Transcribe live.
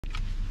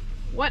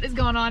What is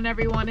going on,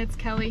 everyone? It's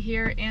Kelly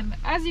here, and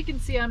as you can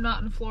see, I'm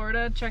not in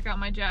Florida. Check out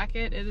my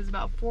jacket. It is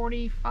about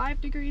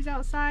 45 degrees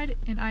outside,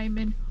 and I'm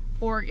in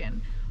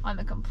Oregon, on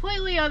the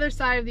completely other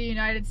side of the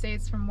United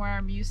States from where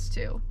I'm used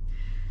to.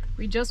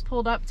 We just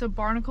pulled up to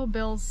Barnacle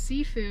Bill's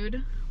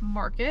seafood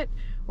market,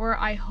 where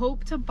I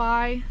hope to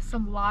buy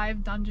some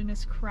live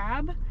Dungeness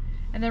crab,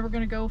 and then we're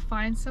gonna go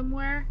find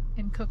somewhere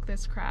and cook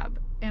this crab.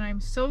 And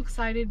I'm so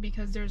excited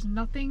because there's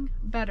nothing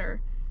better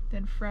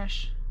than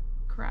fresh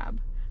crab.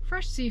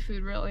 Fresh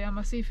seafood, really. I'm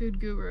a seafood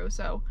guru,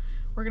 so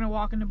we're gonna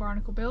walk into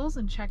Barnacle Bill's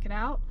and check it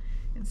out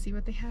and see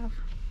what they have.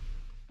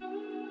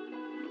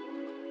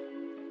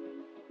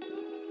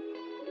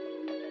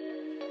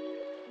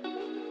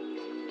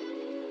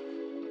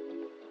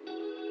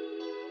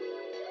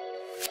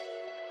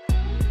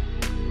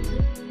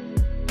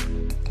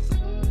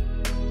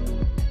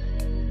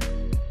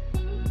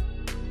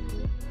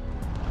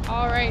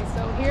 All right,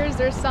 so here's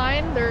their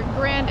sign, their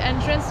grand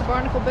entrance to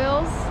Barnacle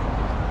Bill's.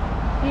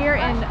 Here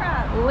in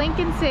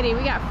Lincoln City,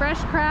 we got fresh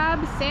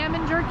crab,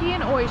 salmon jerky,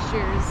 and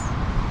oysters.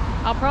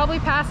 I'll probably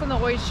pass on the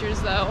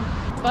oysters though.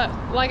 But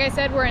like I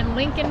said, we're in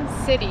Lincoln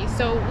City.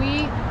 So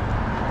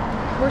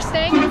we're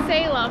staying in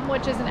Salem,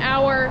 which is an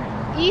hour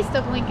east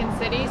of Lincoln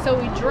City. So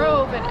we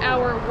drove an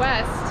hour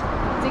west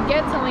to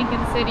get to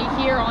Lincoln City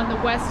here on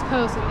the west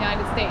coast of the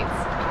United States.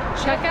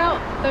 Check out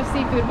the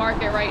seafood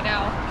market right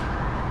now.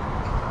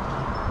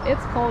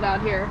 It's cold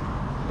out here.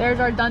 There's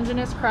our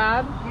Dungeness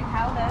crab. You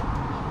halibut.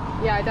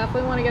 Yeah, I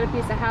definitely want to get a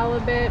piece of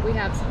halibut. We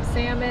have some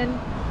salmon,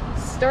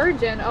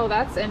 sturgeon. Oh,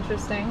 that's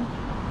interesting.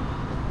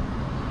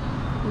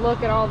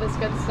 Look at all this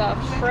good stuff.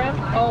 Shrimp.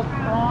 Oh,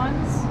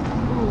 prawns.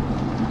 Ooh.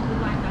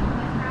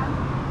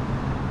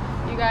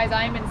 You guys,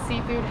 I'm in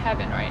seafood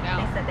heaven right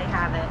now. They said they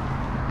have it.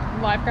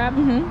 Live crab?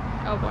 Mm-hmm.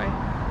 Oh boy.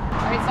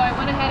 Alright, so I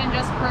went ahead and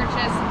just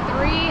purchased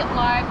 3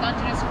 live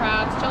Dungeness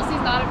crabs.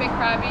 Chelsea's not a big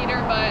crab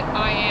eater, but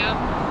I am.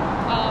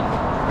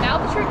 Now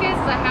the trick is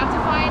I have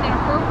to find an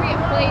appropriate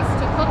place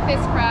to cook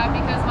this crab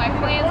because my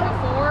plans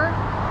before,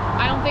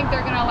 I don't think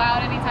they're going to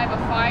allow any type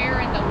of fire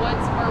in the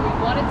woods where we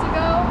want it to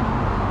go.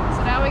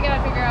 So now we got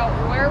to figure out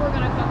where we're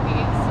going to cook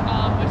these,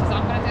 which is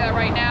I'm going to do that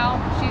right now.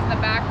 She's in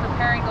the back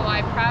preparing the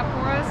live crab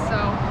for us, so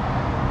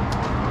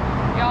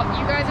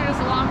you guys are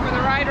just along for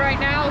the ride right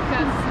now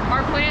because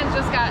our plans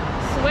just got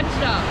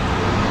switched up.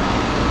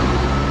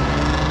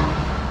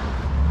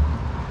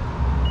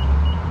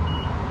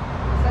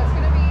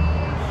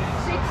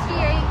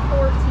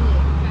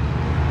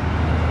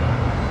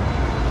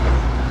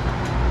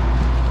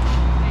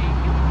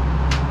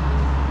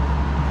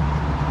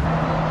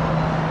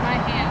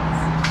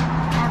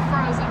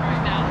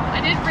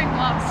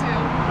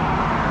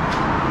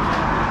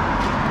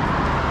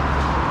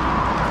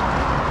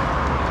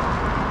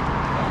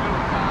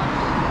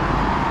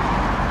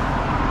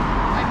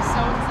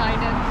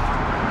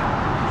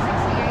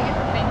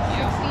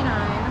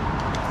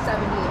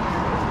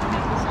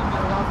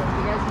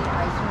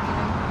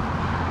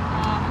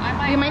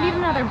 You might need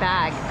another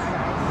bag.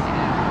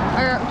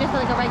 Or just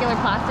like a regular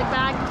plastic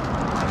bag.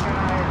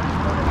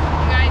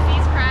 You guys,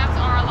 these crabs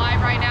are alive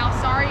right now.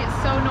 Sorry it's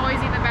so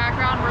noisy in the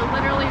background. We're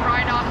literally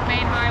right off the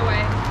main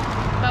highway.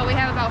 But we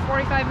have about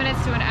 45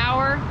 minutes to an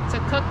hour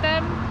to cook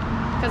them.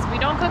 Because if we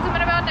don't cook them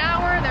in about an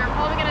hour, they're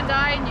probably gonna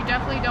die and you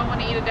definitely don't want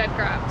to eat a dead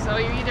crab. So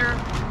you either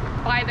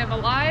buy them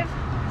alive,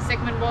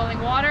 stick them in boiling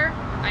water.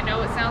 I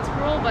know it sounds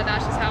cruel, but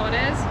that's just how it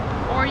is.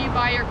 Or you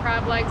buy your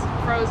crab legs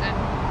frozen.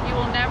 You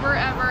will never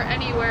ever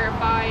anywhere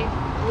buy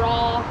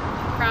raw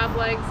crab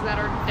legs that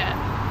are dead.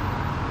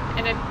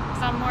 And if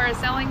somewhere is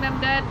selling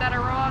them dead that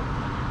are raw,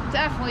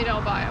 definitely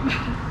don't buy them.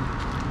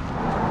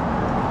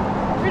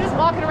 We're just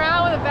walking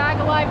around with a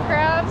bag of live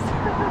crabs.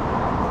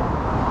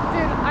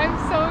 Dude, I'm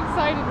so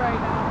excited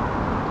right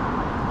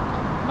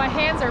now. My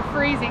hands are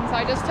freezing, so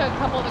I just took a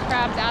couple of the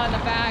crabs out of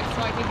the bag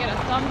so I could get a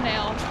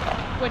thumbnail,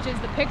 which is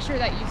the picture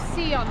that you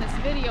see on this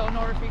video in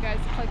order for you guys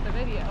to click the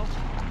video.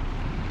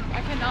 I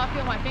cannot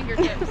feel my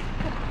fingertips.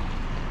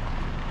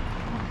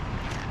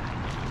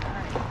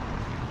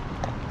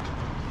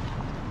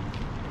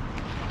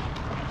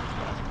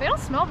 They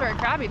don't smell very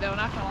crabby though,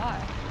 not gonna lie.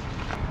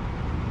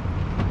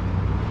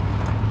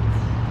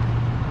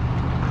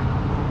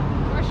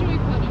 Where should we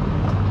put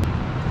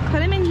them? Put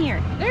them in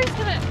here. They're just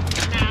gonna,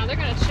 nah, they're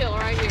gonna chill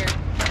right here.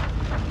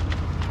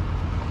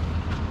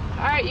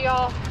 All right,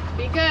 y'all,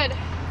 be good.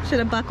 Should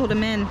have buckled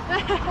them in.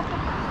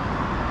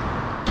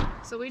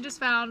 So we just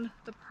found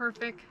the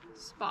perfect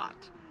spot.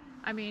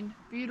 I mean,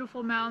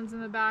 beautiful mountains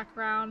in the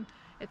background.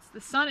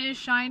 The sun is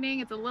shining.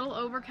 It's a little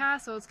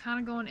overcast, so it's kind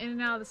of going in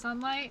and out of the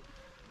sunlight.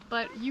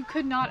 But you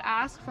could not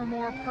ask for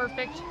more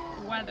perfect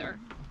weather.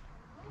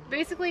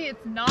 Basically,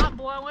 it's not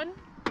blowing.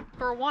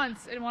 For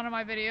once in one of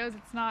my videos,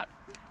 it's not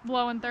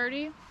blowing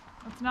 30.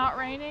 It's not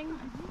raining.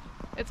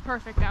 It's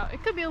perfect out.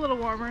 It could be a little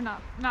warmer,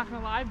 not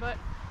gonna lie, but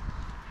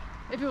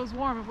if it was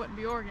warm, it wouldn't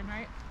be Oregon,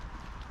 right?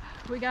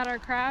 We got our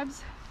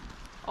crabs.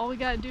 All we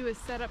gotta do is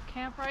set up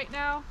camp right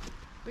now.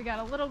 We got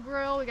a little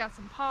grill, we got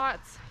some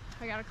pots,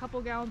 I got a couple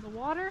gallons of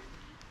water,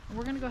 and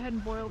we're gonna go ahead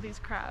and boil these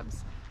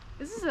crabs.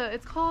 This is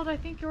it's called, I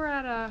think we're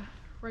at a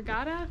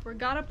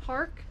Regatta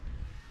Park.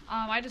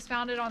 I just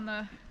found it on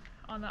the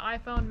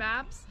iPhone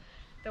maps.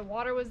 The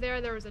water was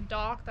there. There was a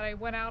dock that I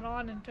went out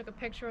on and took a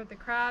picture with the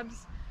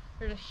crabs.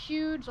 There's a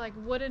huge like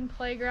wooden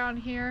playground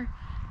here,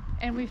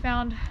 and we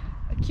found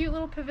a cute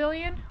little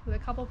pavilion with a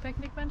couple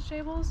picnic bench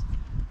tables,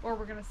 or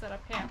we're gonna set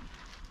up camp.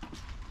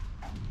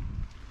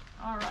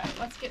 All right,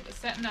 let's get to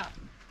setting up.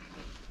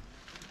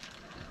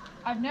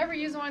 I've never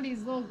used one of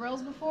these little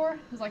grills before.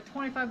 It was like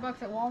 25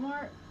 bucks at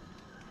Walmart,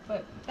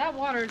 but that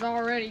water is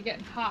already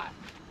getting hot.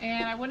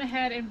 And I went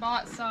ahead and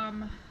bought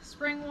some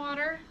spring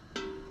water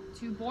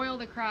to boil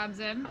the crabs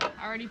in.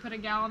 I already put a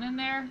gallon in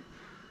there.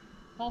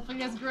 Hopefully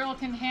this grill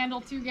can handle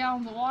 2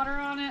 gallons of water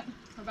on it.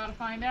 We're about to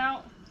find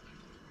out.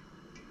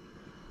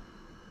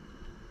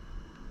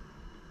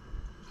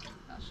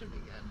 That should be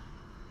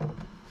good.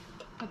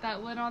 Put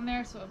that lid on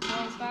there so it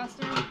boils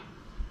faster.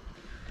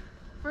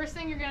 First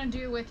thing you're gonna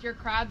do with your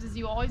crabs is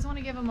you always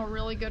wanna give them a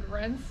really good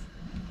rinse.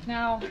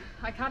 Now,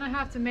 I kinda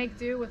have to make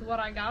do with what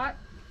I got.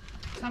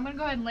 So I'm gonna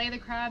go ahead and lay the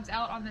crabs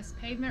out on this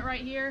pavement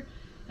right here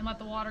and let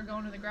the water go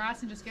into the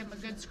grass and just give them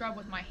a good scrub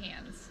with my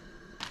hands.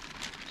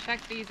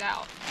 Check these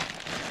out.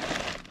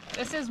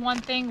 This is one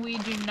thing we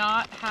do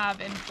not have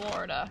in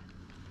Florida,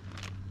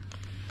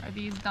 are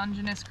these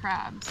Dungeness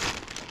crabs.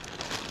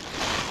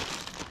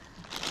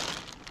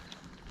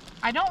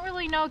 I don't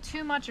really know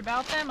too much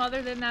about them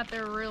other than that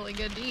they're really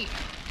good to eat.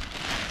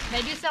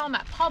 They do sell them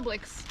at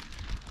Publix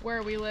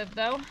where we live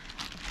though.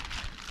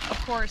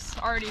 Of course,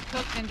 already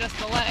cooked in just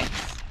the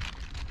legs.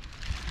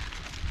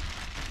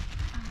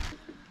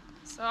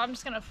 So I'm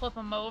just gonna flip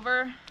them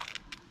over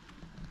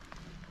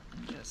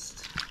and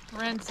just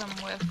rinse them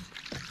with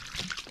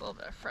a little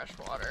bit of fresh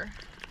water.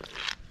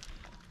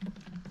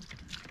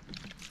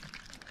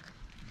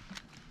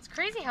 It's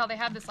crazy how they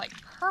have this like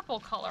purple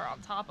color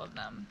on top of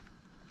them.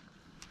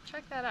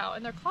 Check that out.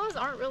 And their claws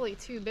aren't really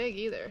too big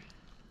either.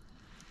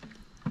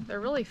 They're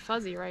really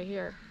fuzzy right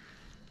here.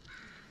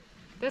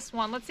 This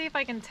one, let's see if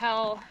I can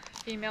tell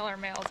female or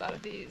males out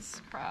of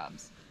these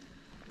crabs.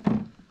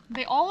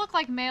 They all look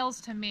like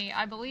males to me.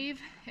 I believe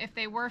if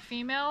they were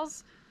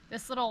females,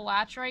 this little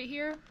latch right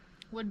here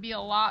would be a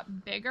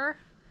lot bigger,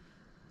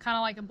 kind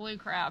of like a blue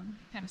crab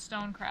and a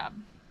stone crab.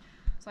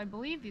 So I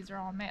believe these are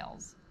all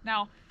males.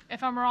 Now,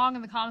 if I'm wrong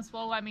in the comments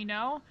below, let me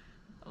know.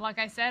 Like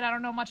I said, I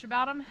don't know much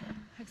about them,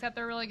 except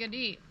they're really good to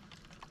eat.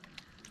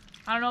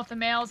 I don't know if the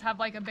males have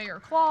like a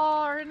bigger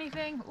claw or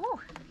anything. Ooh,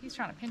 he's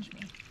trying to pinch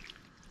me.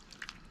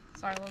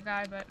 Sorry, little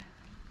guy, but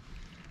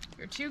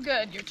you're too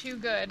good. You're too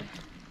good.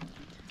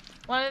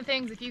 One of the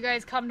things, if you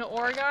guys come to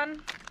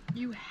Oregon,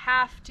 you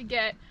have to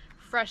get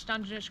fresh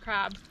Dungeness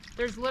crab.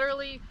 There's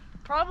literally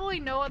probably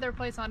no other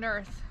place on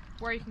earth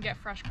where you can get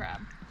fresh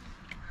crab.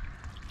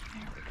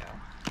 There we go.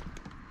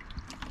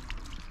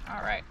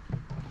 All right,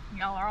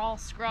 y'all are all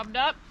scrubbed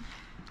up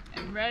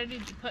and ready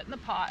to put in the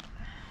pot.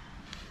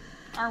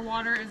 Our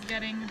water is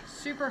getting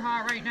super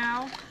hot right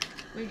now.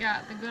 We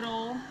got the good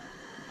old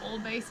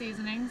Old Bay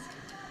seasonings.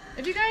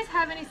 If you guys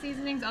have any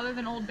seasonings other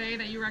than Old Bay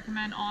that you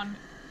recommend on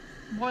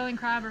boiling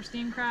crab or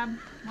steamed crab,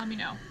 let me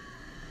know.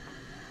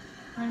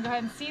 I'm gonna go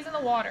ahead and season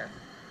the water.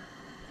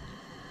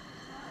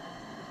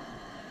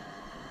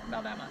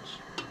 About that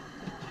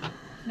much.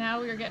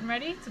 Now we are getting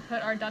ready to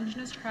put our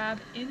Dungeness crab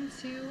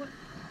into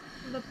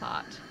the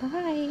pot.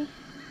 Bye.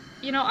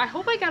 You know, I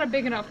hope I got a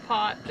big enough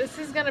pot. This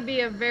is gonna be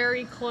a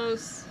very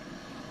close,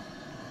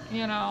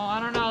 you know,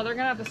 I don't know. They're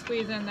gonna have to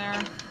squeeze in there.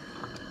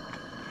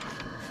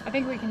 I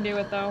think we can do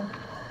it though.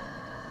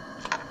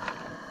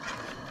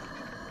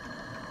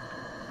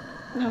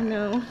 Oh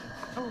no.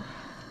 Oh.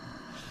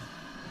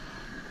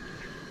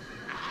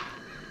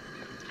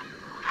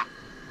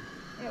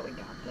 Yeah, we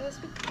got this.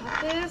 We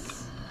got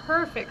this.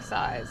 Perfect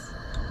size.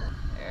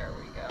 There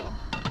we go.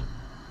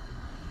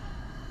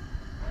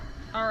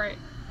 All right.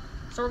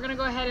 So we're gonna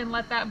go ahead and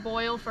let that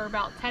boil for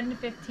about 10 to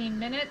 15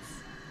 minutes.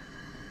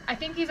 I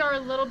think these are a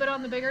little bit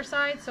on the bigger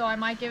side, so I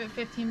might give it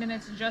 15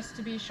 minutes just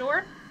to be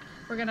sure.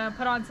 We're gonna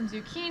put on some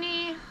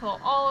zucchini, a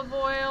little olive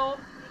oil,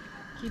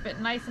 keep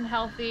it nice and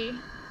healthy,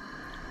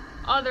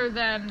 other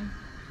than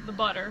the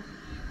butter.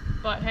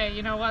 But hey,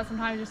 you know what?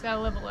 Sometimes you just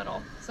gotta live a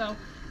little. So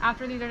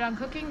after these are done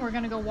cooking, we're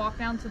gonna go walk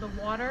down to the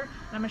water,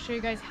 and I'm gonna show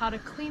you guys how to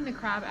clean the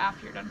crab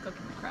after you're done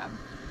cooking the crab.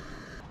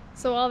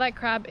 So while that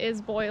crab is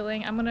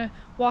boiling, I'm gonna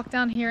walk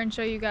down here and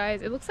show you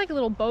guys. It looks like a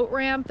little boat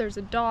ramp. There's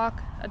a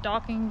dock, a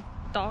docking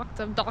dock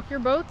to dock your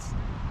boats,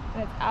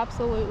 and it's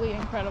absolutely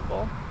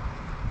incredible.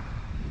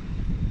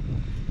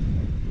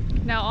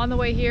 Now on the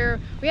way here,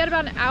 we had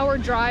about an hour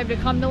drive to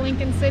come to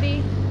Lincoln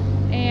City,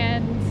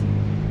 and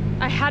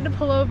I had to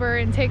pull over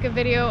and take a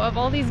video of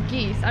all these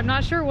geese. I'm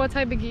not sure what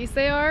type of geese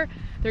they are.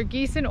 They're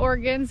geese in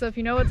Oregon, so if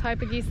you know what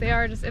type of geese they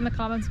are, just in the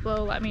comments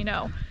below, let me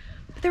know.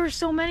 But there were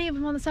so many of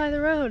them on the side of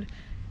the road,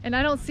 and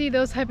I don't see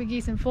those type of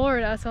geese in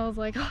Florida, so I was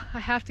like, oh, I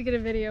have to get a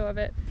video of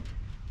it.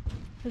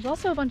 There's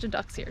also a bunch of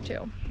ducks here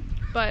too.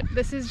 But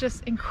this is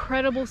just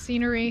incredible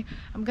scenery.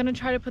 I'm gonna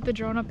try to put the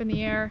drone up in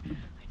the air.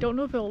 I don't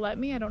know if it'll let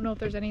me. I don't know if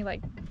there's any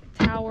like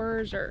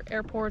towers or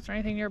airports or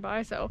anything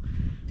nearby, so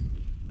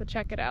but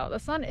check it out. The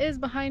sun is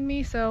behind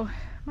me, so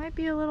Might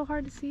be a little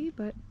hard to see,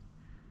 but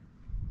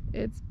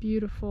it's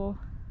beautiful.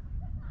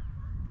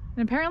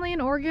 And apparently in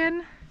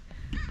Oregon,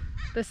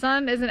 the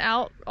sun isn't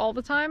out all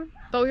the time,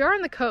 but we are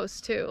on the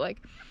coast too.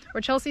 Like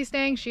where Chelsea's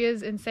staying, she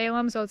is in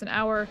Salem, so it's an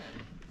hour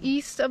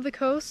east of the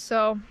coast.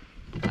 So,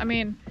 I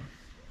mean,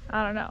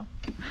 I don't know.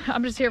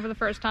 I'm just here for the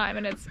first time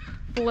and it's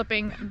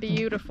flipping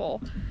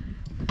beautiful.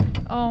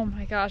 Oh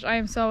my gosh, I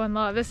am so in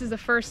love. This is the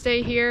first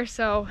day here,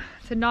 so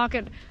to knock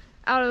it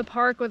out of the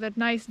park with a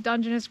nice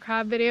Dungeness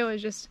crab video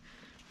is just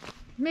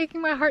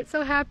making my heart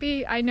so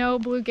happy. I know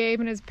Blue Gabe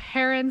and his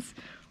parents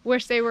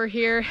wish they were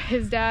here.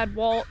 His dad,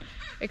 Walt,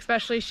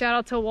 especially, shout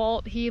out to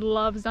Walt. He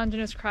loves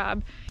Dungeness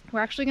crab.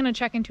 We're actually gonna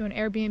check into an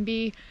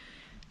Airbnb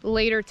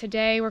later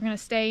today. We're gonna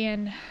stay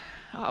in,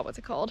 what's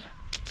it called?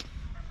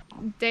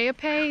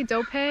 Dope.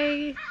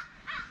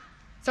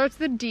 Starts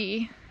with a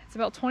D. It's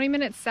about 20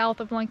 minutes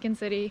south of Lincoln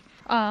City.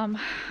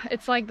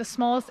 It's like the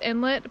smallest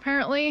inlet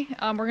apparently.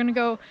 We're gonna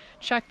go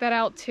check that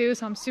out too,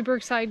 so I'm super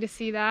excited to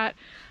see that.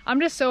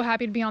 I'm just so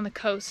happy to be on the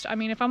coast. I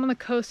mean, if I'm on the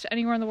coast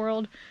anywhere in the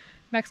world,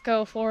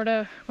 Mexico,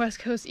 Florida, West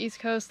Coast, East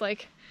Coast,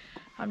 like,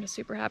 I'm just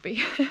super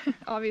happy,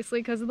 obviously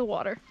because of the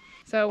water.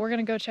 So we're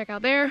gonna go check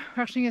out there.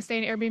 We're actually gonna stay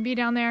in an Airbnb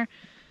down there.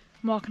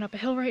 I'm walking up a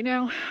hill right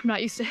now. I'm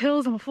not used to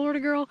hills, I'm a Florida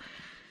girl.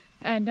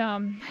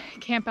 And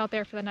camp out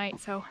there for the night,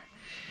 so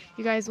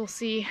you guys will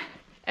see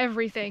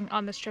everything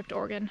on this trip to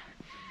Oregon.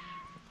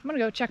 I'm gonna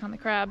go check on the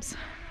crabs.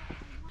 All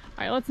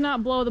right, let's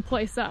not blow the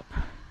place up.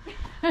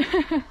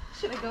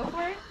 Should I go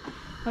for it?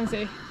 Let me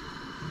see.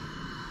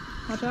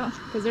 Watch out,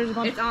 because there's a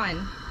bunch. It's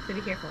on, so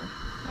be careful.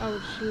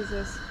 Oh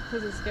Jesus,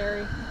 this is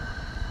scary.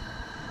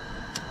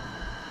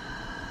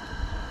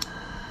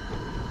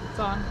 It's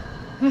on.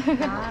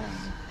 Got him.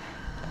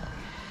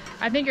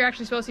 I think you're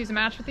actually supposed to use a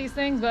match with these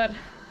things, but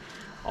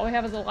all we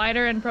have is a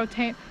lighter and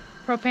propane.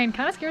 Propane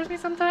kind of scares me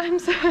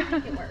sometimes.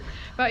 Make it work.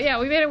 But yeah,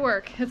 we made it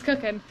work. It's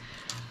cooking.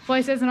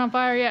 Place isn't on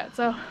fire yet,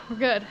 so we're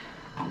good.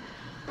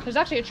 There's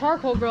actually a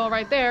charcoal grill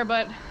right there,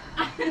 but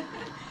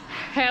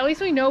hey, at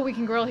least we know we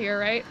can grill here,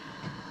 right?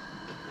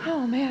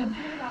 Oh man.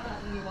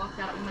 When we walked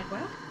out, I'm like,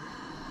 what?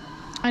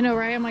 I know,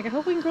 right? I'm like, I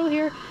hope we can grill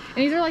here. And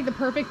these are like the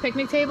perfect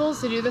picnic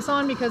tables to do this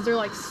on because they're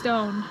like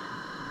stone.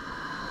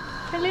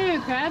 Hello,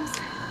 crabs.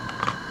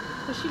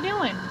 What's she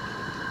doing?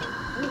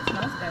 Ooh, it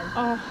smells good.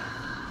 Oh,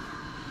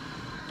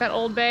 that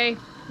Old Bay.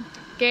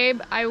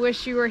 Gabe, I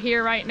wish you were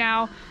here right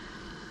now.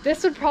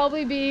 This would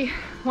probably be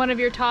one of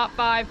your top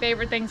 5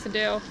 favorite things to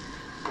do.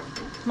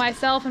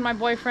 Myself and my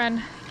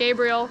boyfriend,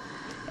 Gabriel,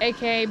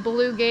 aka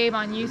Blue Gabe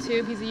on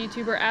YouTube. He's a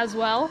YouTuber as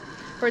well.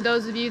 For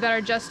those of you that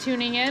are just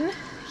tuning in,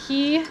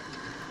 he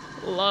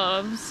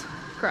loves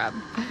crab.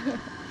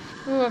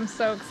 Ooh, I'm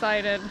so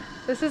excited.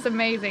 This is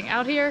amazing.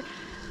 Out here,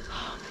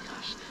 oh my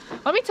gosh.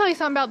 Let me tell you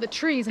something about the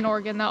trees in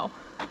Oregon though.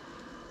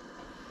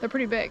 They're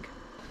pretty big.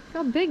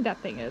 Look how big that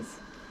thing is.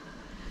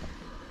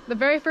 The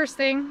very first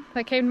thing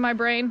that came to my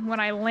brain when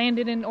I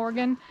landed in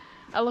Oregon,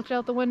 I looked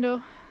out the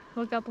window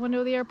of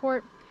the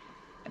airport,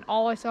 and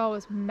all I saw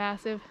was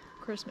massive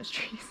Christmas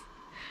trees.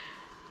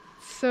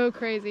 So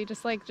crazy,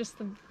 just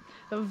the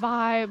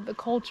vibe, the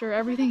culture,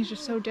 everything is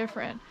just so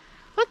different.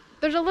 Look,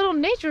 there's a little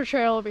nature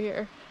trail over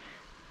here.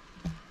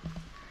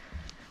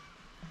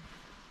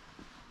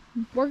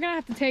 We're gonna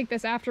have to take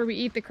this after we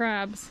eat the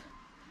crabs.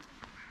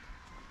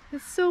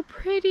 It's so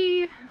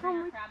pretty. Oh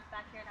my. Crabs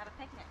back here and have a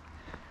picnic.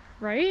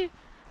 Right?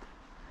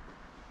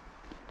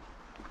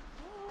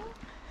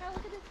 Oh,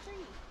 look at this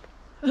tree.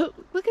 Oh,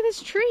 look at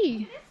this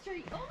tree. This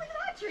tree. Oh, look at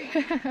that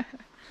tree.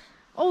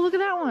 Oh, look at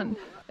that one.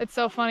 It's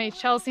so funny.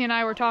 Chelsea and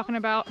I were talking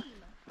about,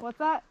 what's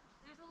that?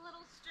 There's a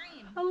little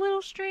stream. A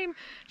little stream.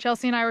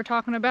 Chelsea and I were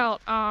talking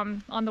about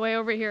on the way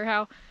over here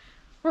how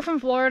we're from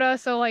Florida,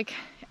 so like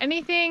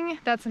anything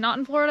that's not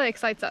in Florida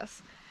excites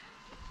us.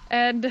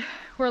 And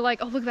we're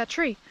like, oh, look at that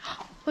tree.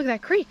 Look at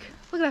that creek.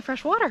 Look at that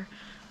fresh water.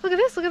 Look at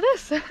this, look at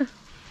this.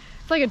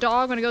 It's like a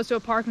dog when it goes to a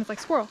park and it's like,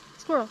 squirrel,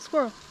 squirrel,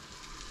 squirrel.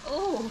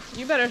 Oh,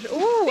 You better,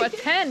 ooh,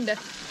 attend.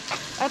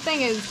 That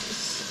thing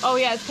is, oh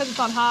yeah, it's because it's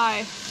on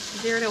high.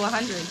 0 to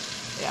 100.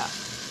 Yeah.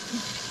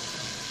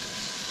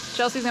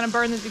 Chelsea's gonna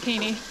burn the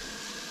zucchini.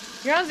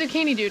 You're on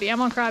zucchini duty,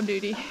 I'm on crab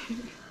duty.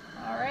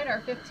 All right,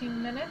 our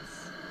 15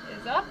 minutes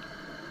is up.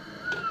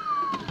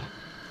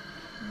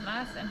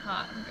 Nice and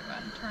hot. I'm gonna go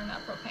ahead and turn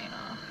that propane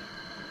off.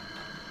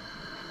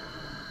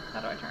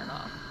 How do I turn it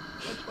off?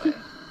 Which way?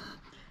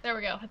 There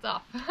we go, it's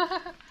off.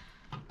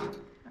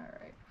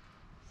 Alright.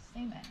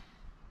 Steam it.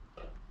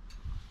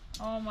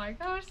 Oh my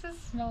gosh, this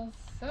smells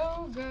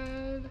so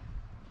good.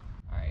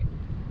 Alright,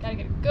 gotta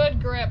get a good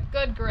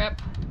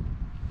grip.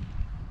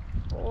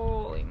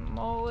 Holy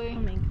moly.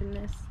 Oh my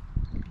goodness.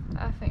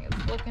 That thing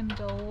is looking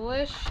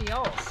delicious.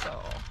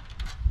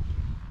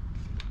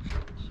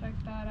 Check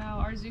that out.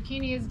 Our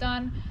zucchini is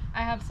done.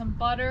 I have some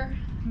butter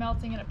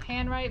melting in a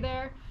pan right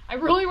there. I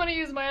really want to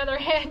use my other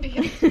hand to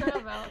get the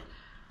crab out.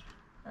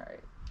 Alright.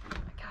 I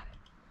got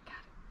it.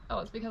 Oh,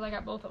 it's because I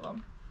got both of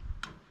them.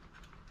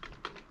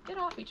 Get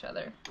off each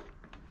other.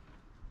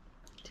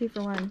 2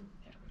 for 1.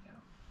 There we go.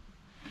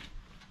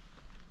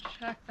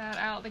 Check that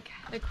out.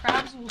 The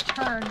crabs will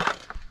turn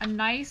a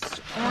nice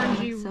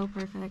orangey, so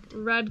perfect,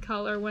 red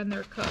color when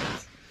they're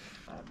cooked.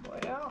 Bad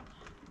boy out.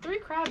 3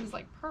 crabs is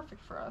like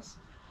perfect for us.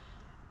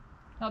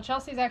 Now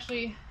Chelsea's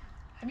actually,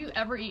 have you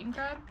ever eaten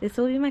crab? This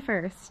will be my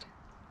first.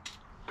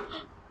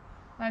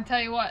 I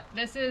tell you what,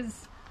 this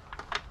is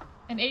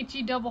an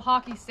HE double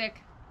hockey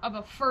stick of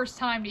a first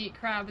time to eat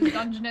crab. It's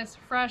Dungeness,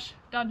 fresh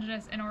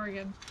Dungeness in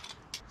Oregon.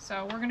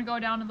 So we're gonna go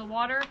down to the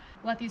water,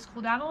 let these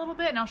cool down a little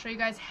bit, and I'll show you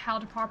guys how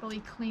to properly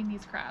clean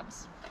these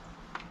crabs.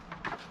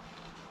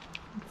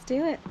 Let's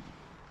do it.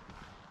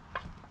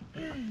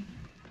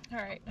 All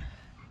right,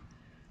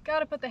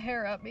 gotta put the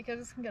hair up because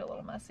this can get a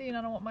little messy and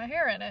I don't want my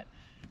hair in it.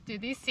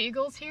 Dude, these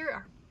seagulls here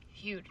are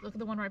huge. Look at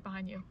the one right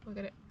behind you. Look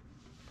at it.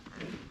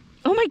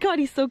 Oh my god,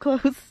 he's so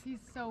close. He's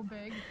so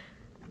big.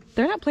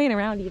 They're not playing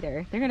around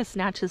either. They're gonna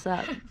snatch this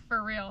up.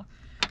 For real.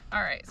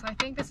 All right, so I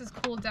think this is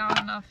cooled down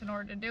enough in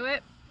order to do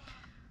it.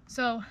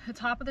 So the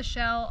top of the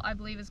shell, I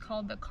believe, is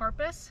called the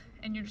carpus,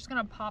 and you're just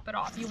gonna pop it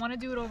off. You wanna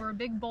do it over a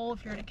big bowl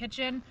if you're in a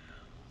kitchen,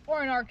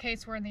 or in our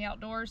case, we're in the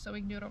outdoors, so we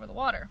can do it over the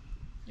water.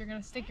 You're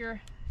gonna stick your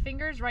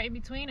fingers right in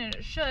between, and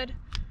it should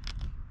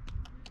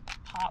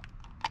pop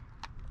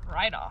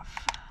right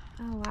off.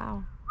 Oh,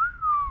 wow.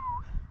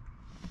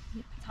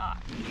 It's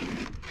hot.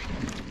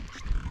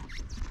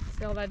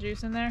 See all that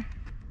juice in there?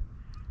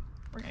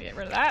 We're gonna get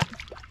rid of that.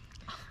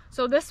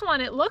 So this one,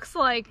 it looks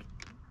like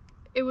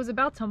it was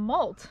about to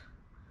molt.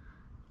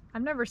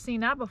 I've never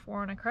seen that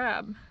before on a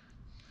crab.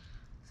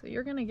 So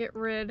you're gonna get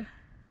rid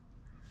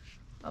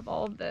of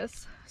all of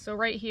this. So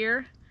right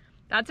here,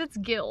 that's its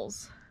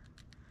gills.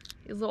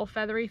 These little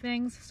feathery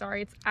things.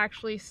 Sorry, it's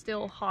actually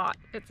still hot.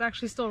 It's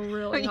actually still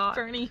really hot.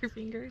 Are you burning your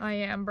fingers? I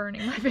am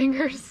burning my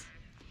fingers.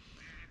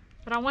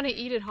 But I want to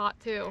eat it hot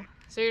too.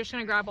 So you're just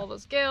gonna grab all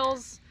those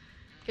gills,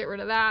 get rid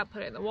of that,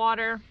 put it in the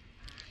water.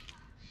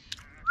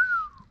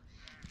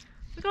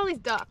 Look at all these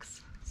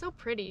ducks. So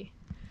pretty.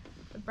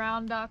 The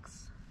brown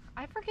ducks.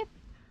 I forget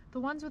the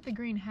ones with the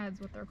green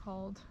heads, what they're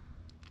called.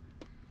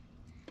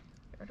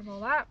 Get rid of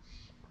all that.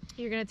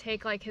 You're gonna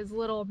take like his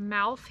little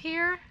mouth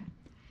here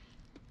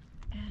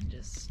and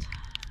just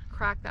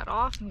crack that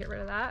off and get rid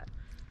of that.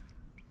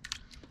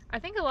 I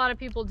think a lot of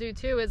people do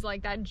too, is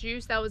like that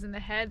juice that was in the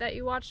head that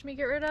you watched me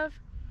get rid of,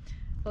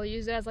 they'll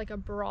use it as like a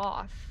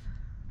broth.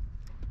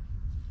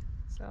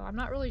 So I'm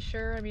not really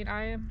sure. I mean,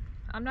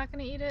 I'm not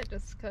gonna eat it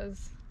just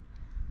because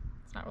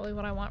it's not really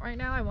what I want right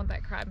now. I want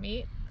that crab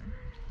meat.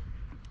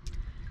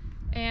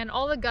 And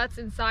all the guts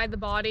inside the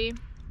body,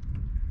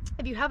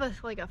 if you have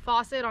like a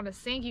faucet on a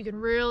sink, you can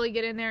really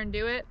get in there and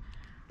do it.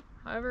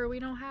 However, we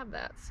don't have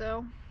that,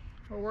 so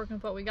we're working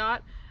with what we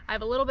got. I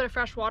have a little bit of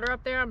fresh water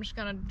up there. I'm just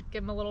gonna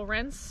give them a little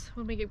rinse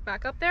when we get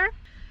back up there.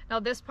 Now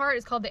this part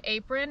is called the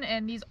apron,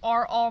 and these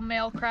are all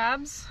male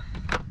crabs.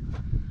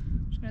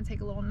 I'm just gonna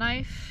take a little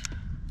knife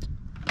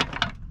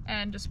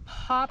and just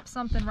pop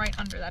something right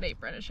under that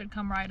apron. It should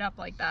come right up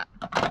like that.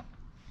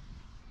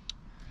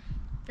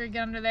 You're gonna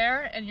get under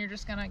there and you're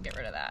just gonna get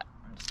rid of that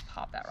and just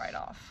pop that right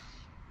off.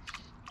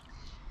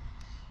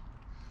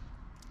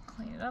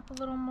 Clean it up a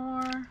little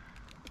more,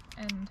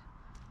 and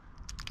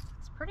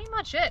that's pretty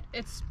much it.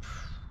 It's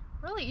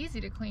really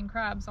easy to clean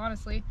crabs,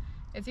 honestly.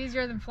 It's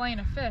easier than filleting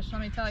a fish, let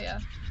me tell you.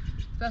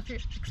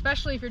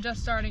 Especially if you're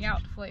just starting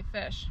out to fillet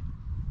fish.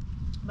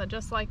 But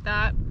just like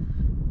that,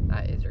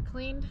 that is your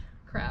cleaned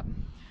crab.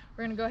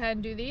 We're gonna go ahead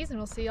and do these, and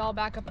we'll see y'all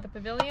back up at the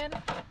pavilion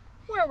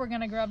where we're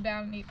gonna grub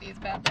down and eat these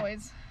bad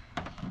boys.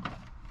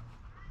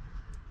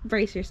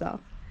 Brace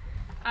yourself.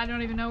 I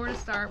don't even know where to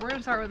start. We're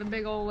gonna start with a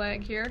big old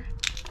leg here.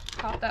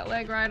 Pop that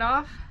leg right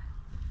off.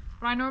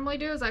 What I normally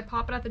do is I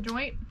pop it at the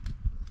joint,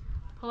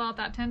 pull out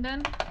that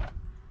tendon.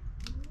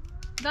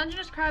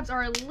 Dungeness crabs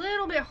are a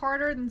little bit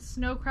harder than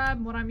snow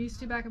crab, what I'm used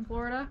to back in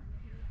Florida.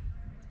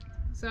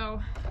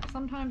 So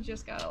sometimes you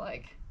just gotta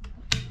like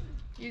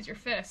use your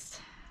fist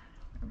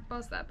and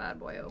bust that bad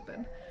boy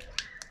open.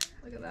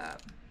 Look at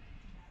that.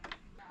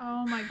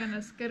 Oh my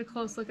goodness, get a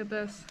close look at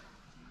this.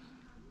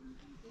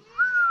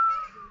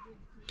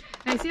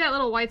 Now you see that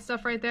little white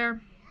stuff right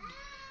there?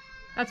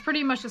 That's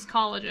pretty much just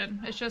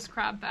collagen. It's just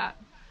crab fat.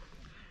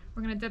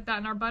 We're gonna dip that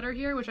in our butter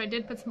here, which I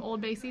did put some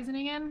Old Bay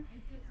seasoning in.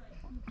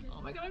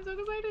 Oh my god, I'm so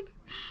excited.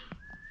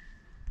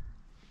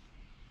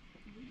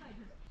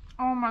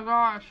 Oh my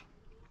gosh.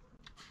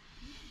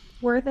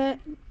 Worth it?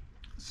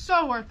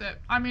 So worth it.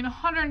 I mean,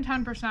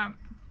 110%.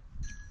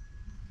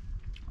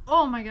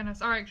 Oh my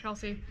goodness. All right,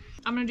 Chelsea.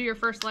 I'm gonna do your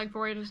first leg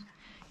for you. You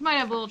might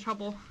have a little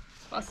trouble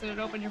busting it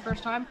open your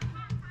first time.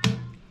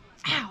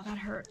 Ow, that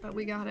hurt, but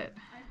we got it.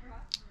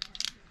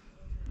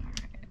 All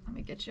right, let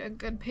me get you a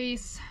good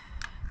piece.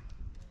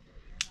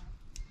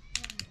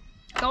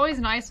 It's always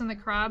nice when the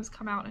crabs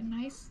come out a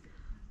nice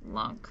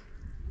lump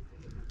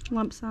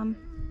sum.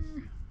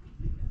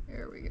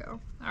 Here we go.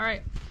 All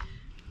right,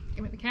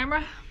 give me the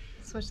camera.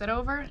 Switch that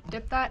over.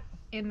 Dip that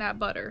in that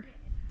butter.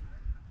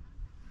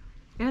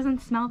 It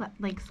doesn't smell that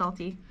like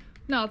salty.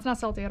 No, it's not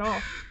salty at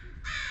all.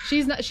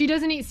 She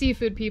doesn't eat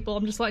seafood, people.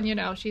 I'm just letting you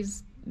know.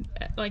 She's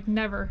like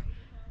never.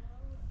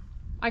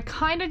 I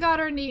kind of got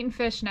her into eating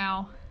fish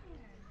now.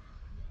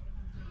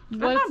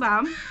 That's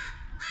not bad.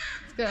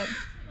 It's good.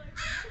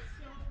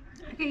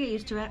 I can get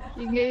used to it.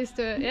 You can get used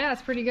to it. Yeah,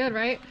 it's pretty good,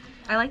 right?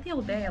 I like the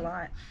Old Bay a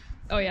lot.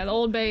 Oh yeah, the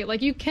Old Bay.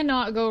 Like, you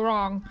cannot go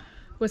wrong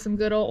with some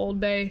good old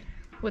Bay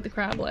with the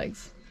crab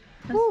legs.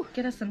 Let's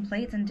get us some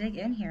plates and dig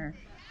in here.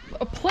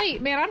 A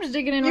plate? Man, I'm just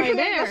digging in right You're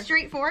there. gonna go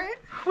straight for it?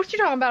 What you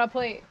talking about, a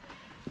plate?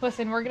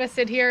 Listen, we're gonna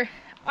sit here.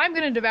 I'm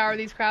gonna devour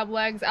these crab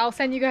legs. I'll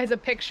send you guys a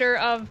picture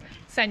of,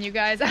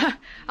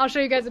 I'll show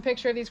you guys a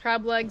picture of these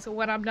crab legs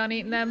when I'm done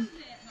eating them.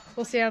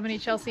 We'll see how many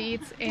Chelsea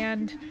eats,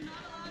 and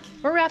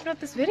we're wrapping up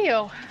this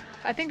video.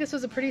 I think this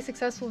was a pretty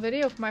successful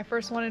video for my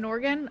first one in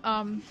Oregon.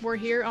 We're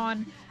here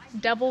on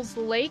Devil's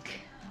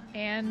Lake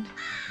and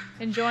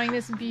enjoying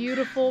this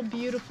beautiful,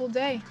 beautiful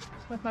day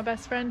with my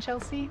best friend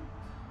Chelsea.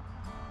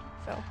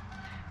 So,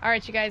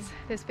 alright you guys,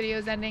 this video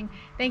is ending.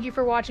 Thank you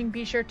for watching.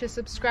 Be sure to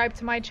subscribe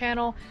to my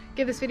channel,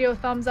 give this video a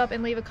thumbs up,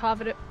 and leave a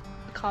positive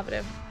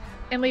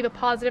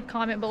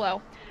comment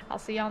below. I'll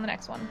see you on the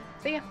next one.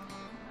 See ya.